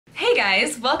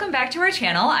guys, welcome back to our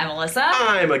channel. I'm Alyssa.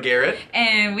 I'm a Garrett.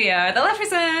 And we are the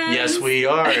Leffersons. Yes, we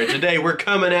are. Today we're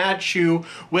coming at you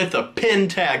with a pin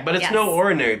tag, but it's no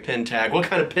ordinary pin tag. What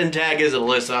kind of pin tag is it,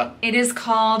 Alyssa? It is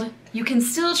called You Can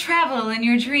Still Travel in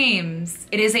Your Dreams.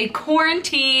 It is a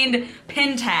quarantined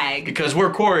pin tag. Because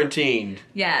we're quarantined.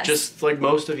 Yes. Just like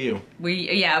most of you.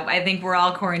 I think we're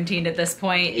all quarantined at this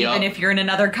point. Yep. Even if you're in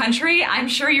another country, I'm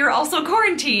sure you're also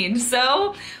quarantined.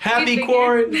 So happy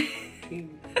quarantine.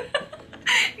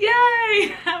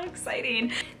 Yay! How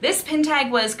exciting. This pin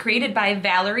tag was created by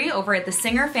Valerie over at the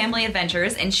Singer Family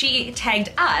Adventures, and she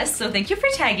tagged us, so thank you for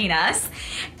tagging us.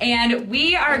 And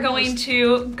we are going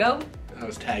to go... I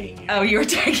was tagging you. Oh, you were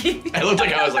tagging me. I looked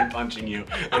like I was like punching you.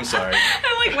 I'm sorry.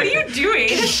 I'm like, what are you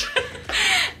doing?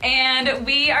 And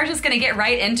we are just gonna get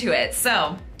right into it.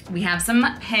 So, we have some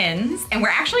pins, and we're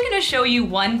actually gonna show you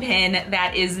one pin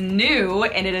that is new,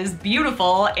 and it is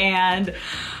beautiful, and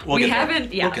we'll get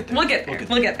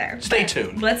there. Stay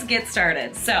tuned. Let's get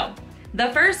started. So, the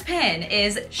first pin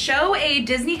is show a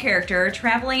Disney character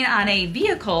traveling on a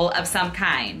vehicle of some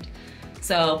kind.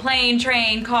 So, plane,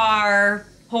 train, car,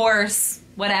 horse,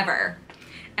 whatever.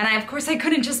 And of course I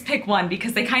couldn't just pick one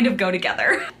because they kind of go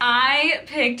together. I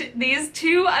picked these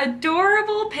two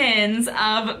adorable pins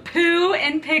of Pooh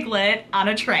and Piglet on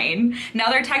a train. Now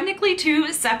they're technically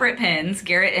two separate pins.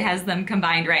 Garrett has them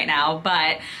combined right now,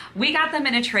 but we got them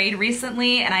in a trade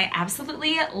recently and I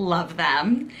absolutely love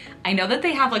them. I know that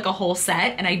they have like a whole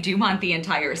set and I do want the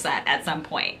entire set at some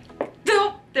point.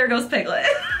 Oh, there goes Piglet.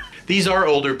 These are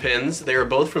older pins. They are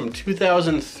both from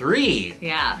 2003.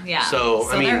 Yeah. So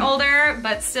I mean, they're older,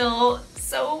 but still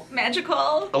so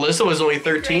magical. Alyssa was only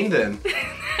 13 then.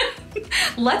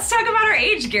 Let's talk about our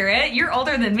age, Garrett. You're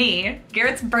older than me.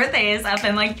 Garrett's birthday is up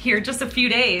in like here just a few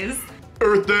days.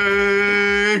 Earth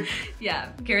Day! Yeah,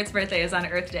 Garrett's birthday is on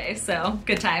Earth Day, so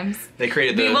good times. They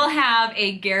created We will have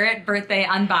a Garrett birthday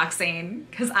unboxing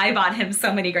because I bought him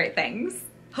so many great things.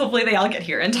 Hopefully they all get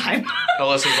here in time.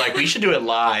 Alyssa's like, we should do it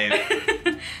live.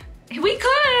 We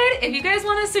could. If you guys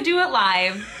want us to do it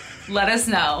live, let us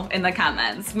know in the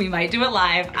comments. We might do it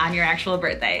live on your actual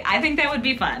birthday. I think that would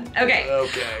be fun. Okay.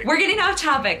 We're getting off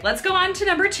topic. Let's go on to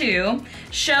number 2.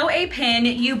 Show a pin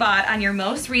you bought on your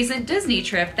most recent Disney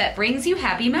trip that brings you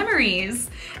happy memories.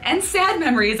 And sad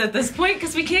memories at this point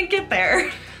because we can't get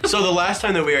there. So the last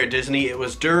time that we were at Disney, it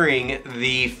was during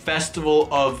the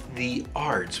Festival of the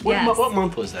Arts. What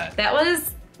month was that? That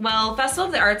was, well, Festival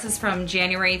of the Arts is from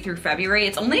January through February.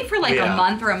 It's only for like a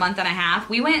month or a month and a half.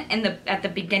 We went at the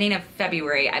beginning of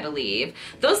February, I believe.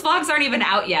 Those vlogs aren't even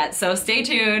out yet, so stay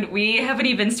tuned. We haven't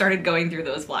even started going through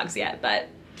those vlogs yet, but...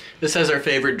 This has our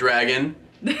favorite dragon.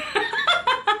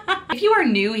 If you are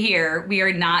new here, we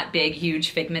are not big, huge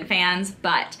Figment fans,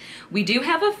 but we do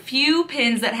have a few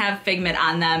pins that have Figment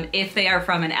on them if they are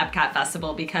from an Epcot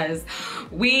festival because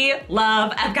we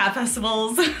love Epcot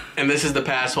festivals. And this is the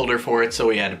pass holder for it, so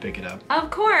we had to pick it up.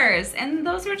 Of course, and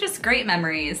those are just great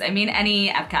memories. I mean, any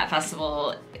Epcot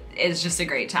festival is just a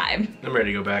great time. I'm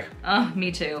ready to go back. Oh,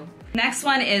 me too. Next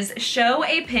one is show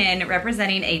a pin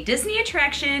representing a Disney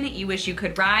attraction you wish you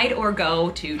could ride or go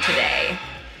to today.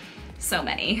 So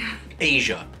many.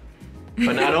 Asia.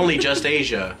 But not only just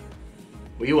Asia.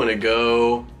 We want to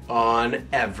go on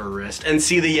Everest and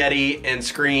see the Yeti and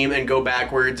scream and go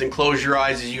backwards and close your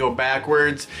eyes as you go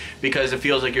backwards because it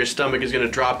feels like your stomach is going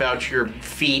to drop out your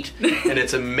feet and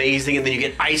it's amazing. And then you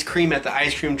get ice cream at the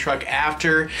ice cream truck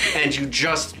after and you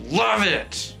just love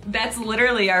it. That's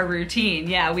literally our routine.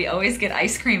 Yeah, we always get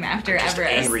ice cream after Everest.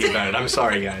 I'm angry about it. I'm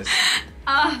sorry, guys.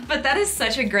 But that is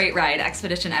such a great ride.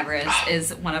 Expedition Everest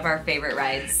is one of our favorite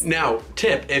rides. Now,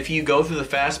 tip, if you go through the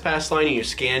Fast Pass line and you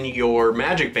scan your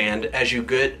Magic Band, as you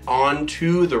get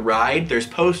onto the ride, there's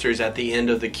posters at the end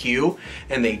of the queue,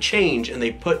 and they change and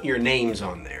they put your names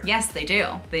on there. Yes, they do.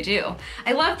 They do.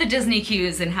 I love the Disney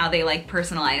queues and how they like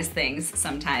personalize things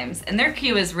sometimes, and their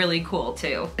queue is really cool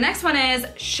too. The next one is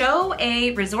show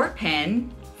a resort pin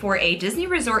for a Disney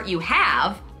resort you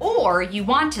have or you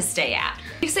want to stay at.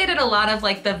 We've stayed at a lot of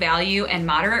like the value and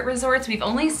moderate resorts. We've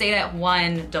only stayed at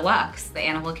one deluxe, the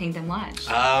Animal Kingdom Lodge.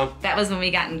 That was when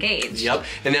we got engaged. Yep,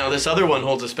 and now this other one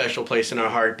holds a special place in our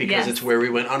heart because it's where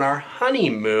we went on our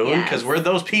honeymoon, because we're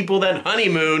those people that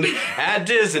honeymooned at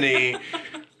Disney.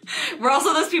 We're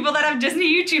also those people that have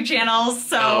Disney YouTube channels,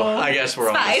 so I guess we're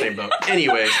all in the same boat.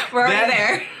 Anyways. We're already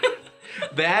there.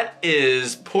 That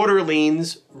is Port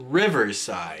Orleans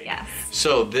Riverside. Yes.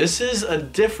 So this is a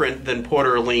different than Port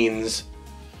Orleans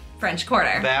French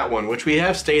Quarter. That one, which we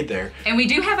have stayed there. And we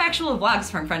do have actual vlogs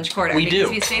from French Quarter. We because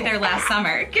do. we stayed there last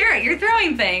summer. Garrett, you're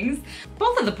throwing things.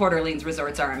 Both of the Port Orleans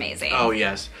resorts are amazing. Oh,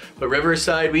 yes. But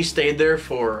Riverside, we stayed there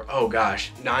for, oh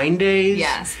gosh, 9 days?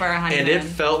 Yes, for a honeymoon. And it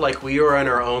felt like we were in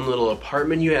our own little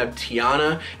apartment. You have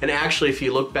Tiana, and actually, if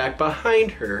you look back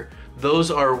behind her,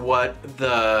 those are what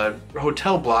the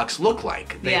hotel blocks look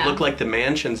like. They look like the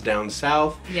mansions down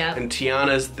south. Yep. And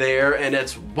Tiana's there, and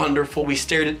it's wonderful. We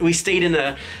stayed in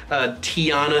a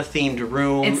Tiana themed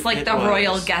room. It's like the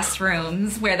royal guest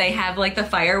rooms where they have like the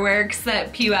fireworks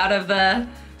that pew out of the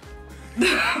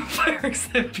fireworks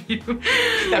that pew.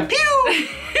 Yeah, pew!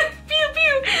 Pew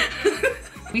pew.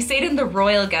 We stayed in the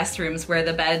royal guest rooms where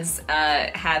the beds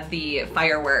had the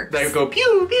fireworks. They go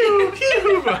pew, pew,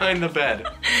 pew behind the bed.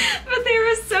 But they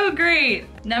were so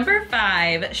great. Number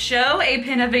 5, show a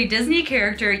pin of a Disney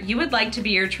character you would like to be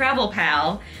your travel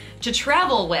pal to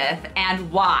travel with and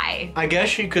why. I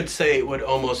guess you could say it would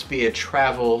almost be a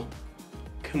travel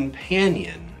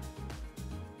companion.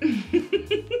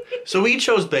 So we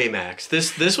chose Baymax.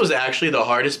 This was actually the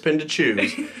hardest pin to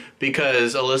choose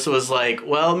because Alyssa was like,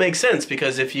 well, it makes sense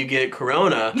because if you get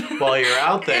corona while you're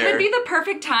out there. It would be the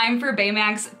perfect time for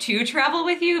Baymax to travel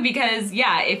with you because,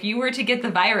 yeah, if you were to get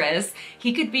the virus,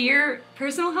 he could be your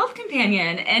personal health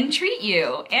companion and treat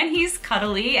you. And he's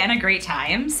cuddly and a great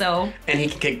time, so. And he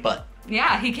can kick butt.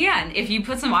 Yeah, he can. If you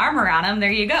put some armor on him,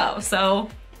 there you go. So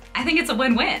I think it's a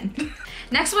win-win.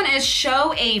 Next one is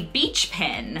show a beach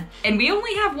pin. And we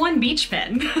only have one beach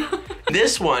pin.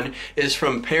 This one is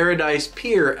from Paradise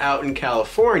Pier out in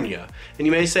California. And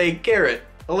you may say, Garrett,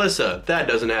 Alyssa, that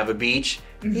doesn't have a beach.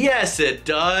 Yes, it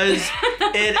does.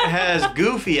 It has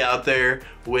Goofy out there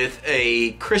with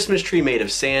a Christmas tree made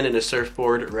of sand and a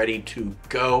surfboard ready to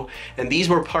go. And these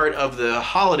were part of the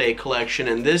holiday collection.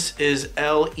 And this is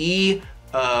LE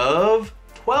of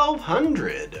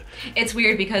 1,200. It's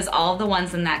weird because all the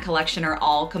ones in that collection are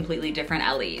all completely different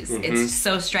LEs. It's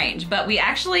so strange. But we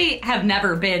actually have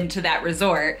never been to that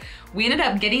resort. We ended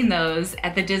up getting those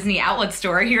at the Disney outlet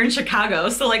store here in Chicago.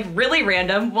 So like really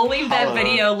random. We'll leave that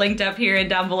video linked up here and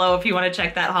down below if you want to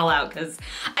check that haul out because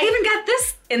I even got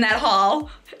this in that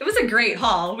haul. It was a great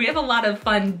haul. We have a lot of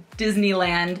fun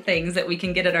Disneyland things that we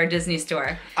can get at our Disney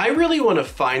store. I really want to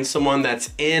find someone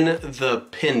that's in the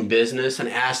pin business and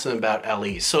ask them about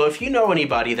LEs. So if you know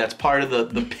anybody that's part of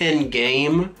the pin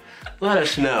game, let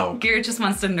us know. Garrett just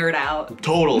wants to nerd out.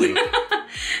 Totally.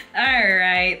 All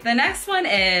right, the next one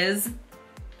is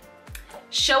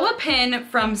show a pin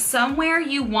from somewhere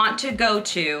you want to go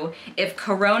to if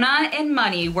Corona and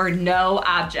money were no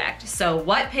object. So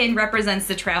what pin represents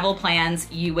the travel plans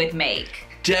you would make?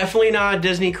 Definitely not a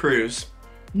Disney cruise.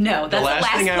 No, that's the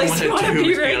last thing I place want you want to to do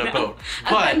be is be right on a now. boat.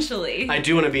 But Eventually. I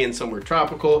do want to be in somewhere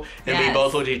tropical, and we Yes.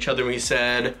 both looked at each other and we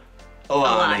said,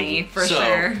 Alani. Alani, for so,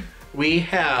 sure. We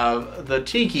have the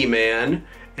Tiki Man,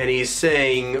 and he's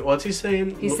saying, what's he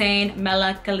saying? He's saying,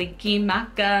 Melakaliki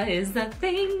Maka is the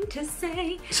thing to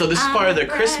say. So this is part of the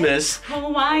Christmas.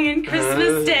 Hawaiian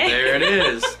Christmas Day. There it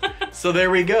is. So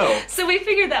there we go. So we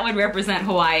figured that would represent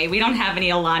Hawaii. We don't have any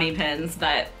Alani pins,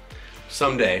 but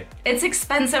Someday. it's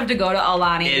expensive to go to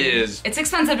Alani. It is. It's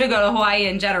expensive to go to Hawaii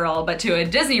in general, but to a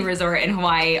Disney resort in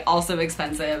Hawaii, also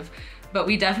expensive. But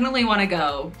we definitely want to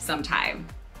go sometime.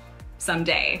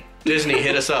 Someday. Disney,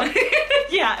 hit us up.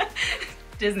 Yeah.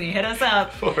 Disney, hit us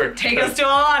up. Or Take us to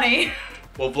Alani.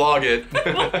 We'll vlog it.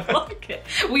 We'll vlog it.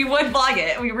 We would vlog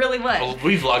it. We really would. Well,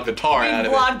 we vlogged the tar out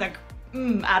of it. We vlogged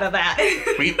the out of that.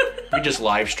 We just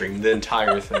live streamed the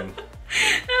entire thing.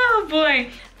 Oh boy.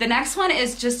 The next one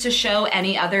is just to show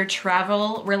any other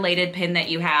travel related pin that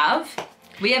you have.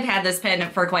 We have had this pin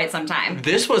for quite some time.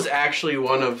 This was actually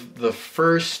one of the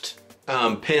first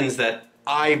pins that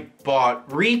I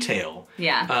bought retail.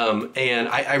 Yeah. And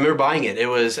I remember buying it. It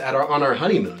was on our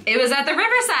honeymoon. It was at the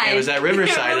Riverside. It was at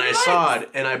Riverside, and I saw it. it,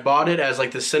 and I bought it as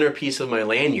like the centerpiece of my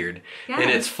lanyard. Yes.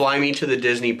 And it's fly me to the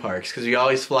Disney parks, because we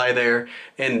always fly there.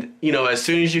 And, you know, as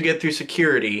soon as you get through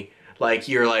security, like,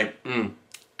 you're like,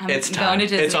 it's time. Going to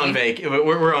Disney. It's on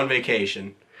we're on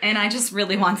vacation. And I just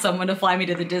really want someone to fly me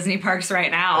to the Disney parks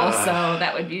right now, so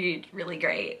that would be really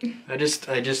great. I just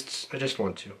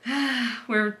want to.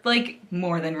 We're like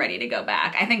more than ready to go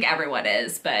back. I think everyone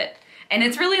is, and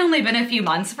it's really only been a few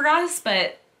months for us,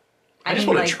 but I just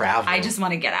want to travel. I just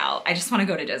want to get out. I just want to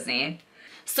go to Disney.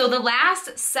 So the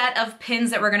last set of pins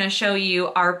that we're going to show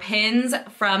you are pins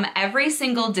from every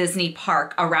single Disney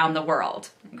park around the world.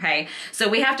 Okay, so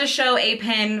we have to show a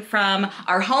pin from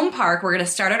our home park. We're going to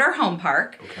start at our home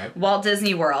park, Walt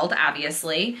Disney World,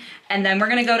 obviously. And then we're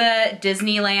going to go to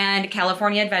Disneyland,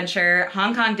 California Adventure,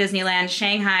 Hong Kong Disneyland,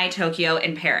 Shanghai, Tokyo,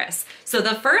 and Paris. So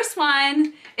the first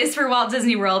one is for Walt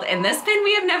Disney World, and this pin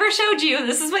we have never showed you.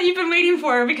 This is what you've been waiting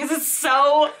for because it's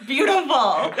so beautiful.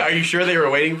 Are you sure they were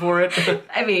waiting for it?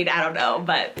 I mean, I don't know,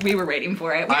 but we were waiting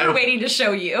for it. We were waiting to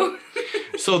show you.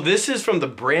 So this is from the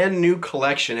brand new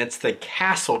collection. It's the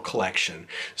Castle collection.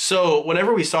 So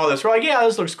whenever we saw this, we're like, yeah,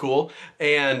 this looks cool.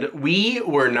 And we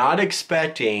were not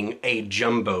expecting a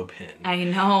jumbo pin. I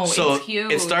know, so it's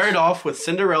huge. It started off with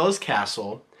Cinderella's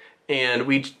castle, and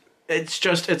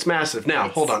it's massive. Now,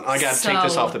 hold on. I got to take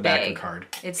this off the back of the card.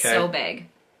 It's so big.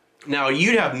 Now,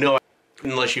 you'd have no idea,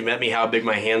 unless you met me, how big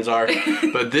my hands are,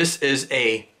 but this is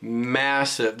a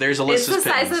massive, there's Alyssa's pins. It's the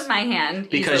size of my hand,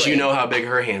 because easily. You know how big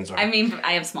her hands are. I mean,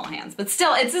 I have small hands, but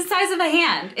still, it's the size of a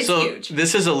hand. It's huge.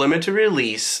 This is a limited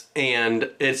release, and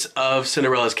it's of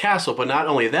Cinderella's castle, but not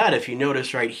only that, if you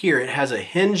notice right here, it has a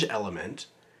hinge element,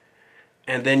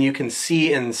 and then you can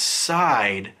see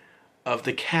inside of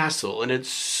the castle, and it's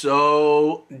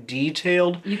so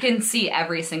detailed. You can see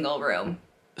every single room.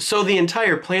 So the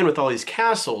entire plan with all these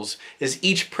castles is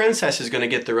each princess is going to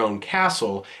get their own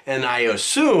castle, and I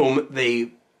assume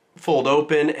they fold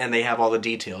open and they have all the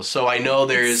details. So I know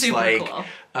there's like cool.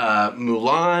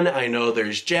 Mulan, I know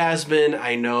there's Jasmine,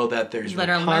 I know that there's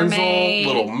Little Rapunzel, Mermaid.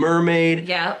 Little Mermaid.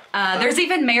 Yep. There's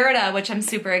even Merida, which I'm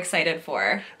super excited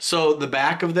for. So the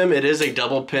back of them, it is a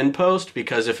double pin post,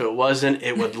 because if it wasn't,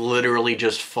 it would literally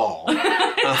just fall.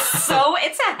 So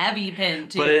it's a heavy pin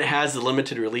too. But it has the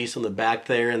limited release on the back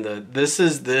there, and this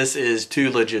is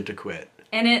too legit to quit.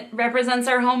 And it represents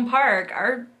our home park,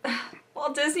 our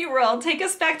Walt Disney World. Take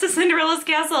us back to Cinderella's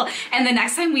castle. And the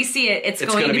next time we see it, it's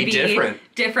going to be different.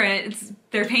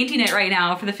 They're painting it right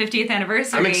now for the 50th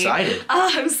anniversary. I'm excited.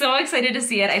 Oh, I'm so excited to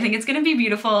see it. I think it's going to be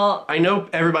beautiful. I know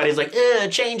everybody's like,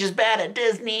 change is bad at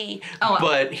Disney. Oh,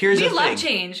 but here's the thing. We love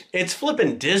change. It's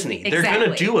flipping Disney. Exactly. They're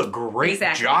going to do a great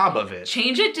job of it.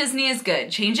 Change at Disney is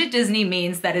good. Change at Disney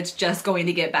means that it's just going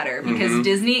to get better, because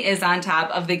Disney is on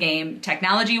top of the game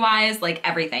technology-wise, like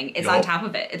everything. It's on top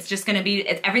of it. It's just going to be,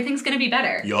 everything's going to be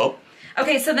better. Yup.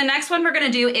 Okay, so the next one we're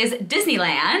going to do is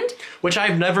Disneyland. Which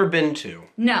I've never been to.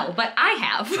 No, but I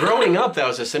have. Growing up, that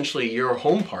was essentially your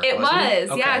home park, It wasn't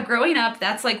was, it? yeah. Growing up,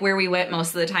 that's like where we went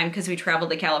most of the time because we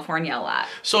traveled to California a lot.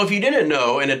 So if you didn't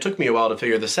know, and it took me a while to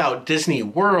figure this out, Disney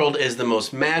World is the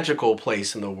most magical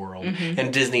place in the world,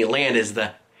 and Disneyland is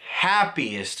the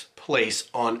happiest place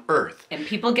on Earth. And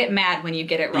people get mad when you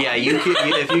get it wrong. Yeah,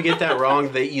 if you get that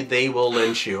wrong, they will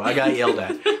lynch you. I got yelled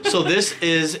at. So this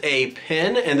is a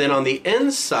pin, and then on the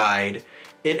inside,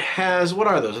 it has, what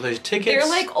are those? Are those tickets? They're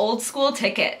like old school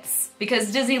tickets,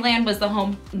 because Disneyland was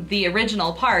the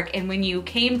original park, and when you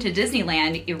came to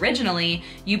Disneyland originally,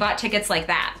 you bought tickets like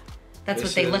that. That's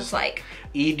what they looked like.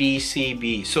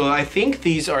 EDCB. So I think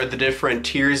these are the different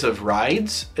tiers of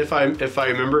rides, if I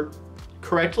remember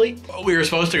correctly. We were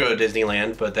supposed to go to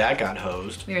Disneyland, but that got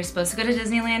hosed. We were supposed to go to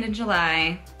Disneyland in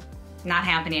July. Not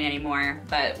happening anymore,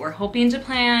 but we're hoping to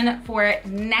plan for it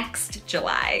next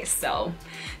July. So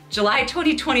July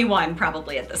 2021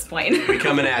 probably at this point. We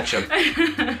coming at you.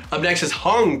 Up next is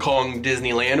Hong Kong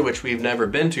Disneyland, which we've never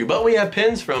been to, but we have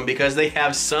pins from because they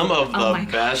have some of the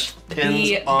best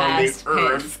pins on the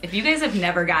earth. If you guys have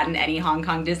never gotten any Hong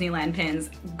Kong Disneyland pins,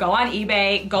 go on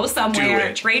eBay, go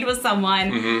somewhere, trade with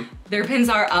someone. Their pins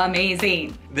are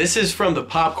amazing. This is from the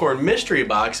Popcorn Mystery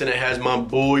Box, and it has my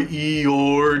boy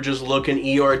Eeyore just looking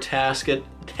Eeyore-tastic.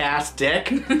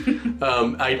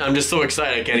 I'm just so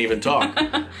excited I can't even talk.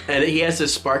 And he has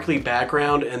this sparkly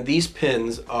background, and these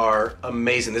pins are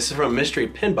amazing. This is from a mystery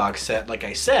pin box set, like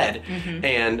I said,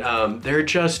 and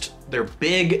they're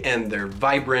big and they're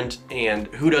vibrant, and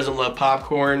who doesn't love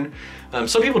popcorn?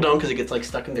 Some people don't because it gets like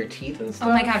stuck in their teeth and stuff.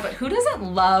 Oh my god, but who doesn't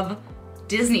love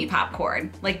Disney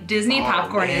popcorn? Like Disney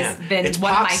popcorn has been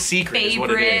one of my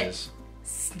favorite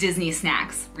Disney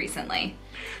snacks recently.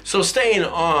 So staying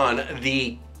on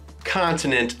the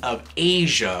continent of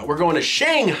Asia, we're going to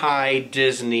Shanghai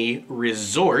Disney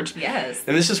Resort. Yes.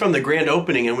 And this is from the grand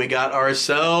opening, and we got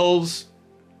ourselves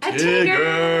a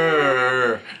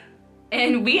Tigger.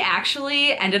 And we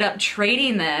actually ended up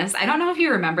trading this. I don't know if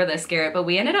you remember this, Garrett, but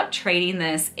we ended up trading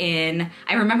this I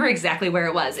remember exactly where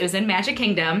it was. It was in Magic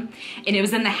Kingdom, and it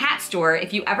was in the hat store.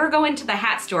 If you ever go into the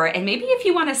hat store, and maybe if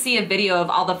you want to see a video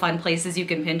of all the fun places you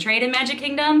can pin trade in Magic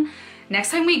Kingdom,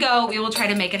 next time we go, we will try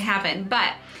to make it happen.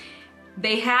 But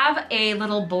They have a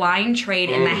little blind trade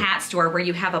in the hat store where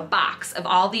you have a box of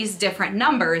all these different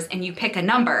numbers and you pick a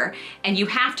number and you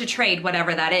have to trade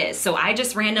whatever that is. So I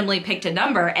just randomly picked a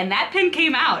number and that pin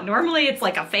came out. Normally it's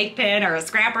like a fake pin or a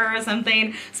scrapper or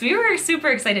something. So we were super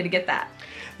excited to get that.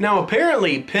 Now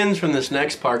apparently pins from this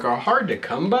next park are hard to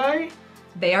come by.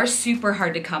 They are super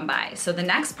hard to come by. So the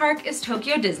next park is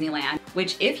Tokyo Disneyland,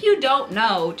 which if you don't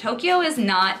know, Tokyo is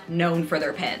not known for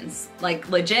their pins. Like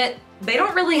legit, they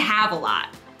don't really have a lot.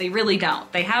 They really don't.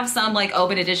 They have some like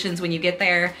open editions when you get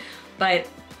there, but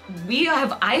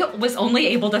I was only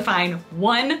able to find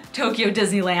one Tokyo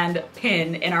Disneyland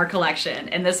pin in our collection.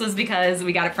 And this was because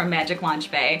we got it from Magic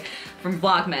Launch Bay from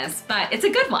Vlogmas, but it's a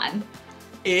good one.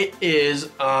 It is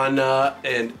Anna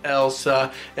and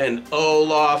Elsa and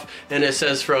Olaf, and it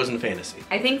says Frozen Fantasy.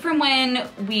 I think from when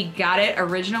we got it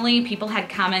originally, people had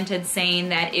commented saying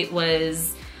that it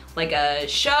was like a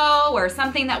show or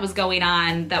something that was going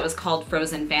on that was called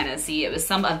Frozen Fantasy. It was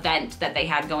some event that they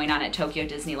had going on at Tokyo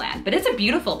Disneyland, but it's a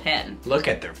beautiful pin. Look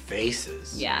at their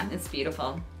faces. Yeah, it's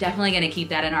beautiful. Definitely gonna keep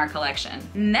that in our collection.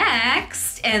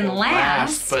 Next and Well,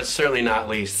 last, but certainly not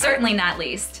least.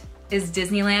 is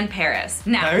Disneyland Paris.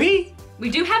 Now, Harry? we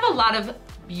do have a lot of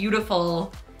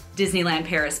beautiful Disneyland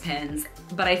Paris pins,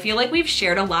 but I feel like we've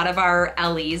shared a lot of our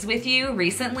LEs with you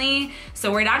recently,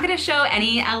 so we're not gonna show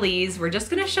any LEs. We're just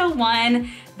gonna show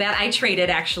one that I traded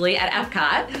actually at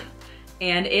Epcot,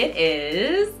 and it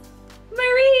is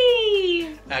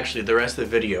Marie. Actually, the rest of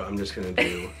the video, I'm just gonna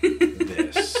do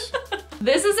this.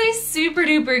 This is a super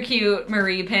duper cute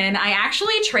Marie pin. I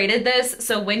actually traded this,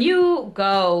 so when you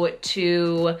go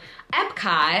to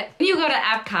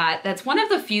Epcot, that's one of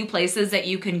the few places that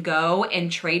you can go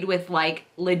and trade with like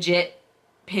legit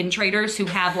pin traders who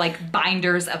have like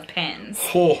binders of pins.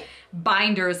 Oh.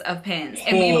 Binders of pins.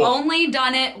 And we've only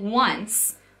done it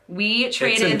once. We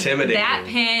traded that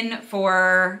pin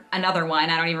for another one.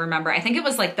 I don't even remember. I think it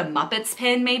was like the Muppets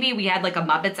pin maybe. We had like a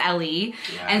Muppets LE.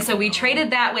 Yeah, and so we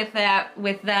traded that with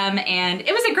them, and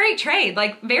it was a great trade.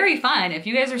 Like very fun. If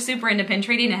you guys are super into pin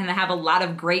trading and have a lot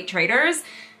of great traders,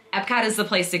 Epcot is the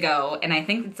place to go, and I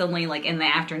think it's only like in the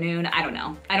afternoon. I don't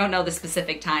know. I don't know the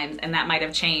specific times, and that might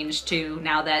have changed too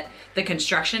now that the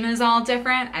construction is all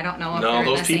different. I don't know if they're in the same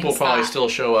spot. No, those people probably still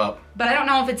show up. But I don't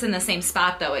know if it's in the same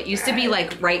spot though. It used to be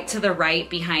like right to the right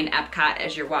behind Epcot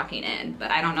as you're walking in,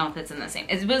 but I don't know if it's in the same.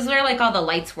 It was where like all the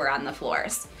lights were on the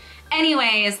floors.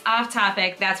 Anyways, off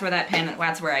topic, that's where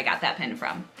I got that pin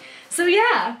from. So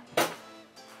yeah,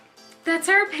 that's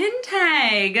our pin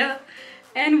tag.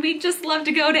 And we'd just love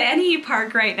to go to any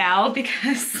park right now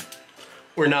because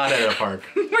we're not at a park.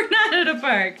 We're not at a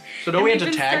park. So don't we have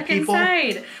to tag people?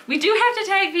 Inside. We do have to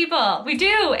tag people. We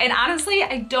do. And honestly,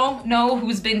 I don't know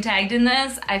who's been tagged in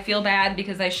this. I feel bad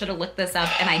because I should have looked this up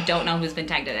and I don't know who's been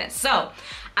tagged in it. So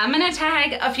I'm gonna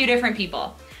tag a few different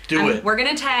people. Do it. We're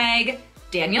gonna tag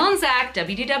Daniel and Zach,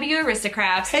 WDW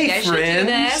Aristocrats. Hey, you guys friends. should do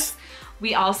this.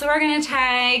 We also are gonna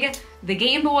tag the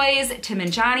Game Boys, Tim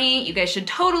and Johnny. You guys should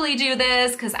totally do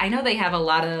this because I know they have a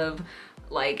lot of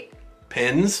like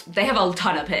pins. They have a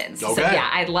ton of pins. Okay. So yeah,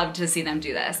 I'd love to see them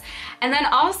do this. And then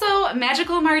also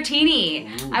Magical Martini.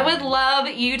 Ooh. I would love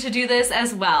you to do this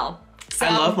as well. So,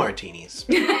 I love martinis.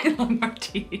 I love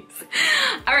martinis.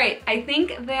 All right, I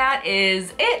think that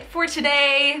is it for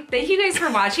today. Thank you guys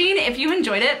for watching. If you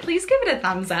enjoyed it, please give it a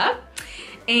thumbs up.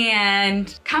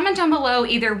 And comment down below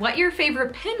either what your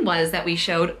favorite pin was that we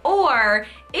showed, or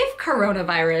if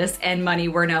coronavirus and money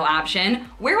were no option,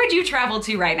 where would you travel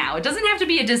to right now? It doesn't have to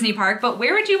be a Disney park, but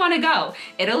where would you want to go?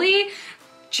 Italy?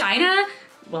 China?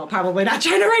 Well, probably not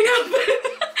China right now,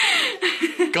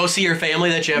 but... Go see your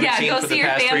family that you haven't seen for the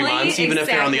past 3 months, even if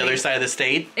they're on the other side of the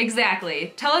state.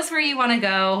 Exactly. Tell us where you want to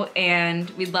go, and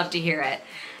we'd love to hear it.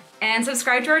 And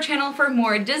subscribe to our channel for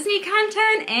more Disney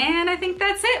content, and I think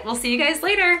that's it. We'll see you guys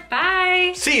later.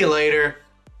 Bye! See you later!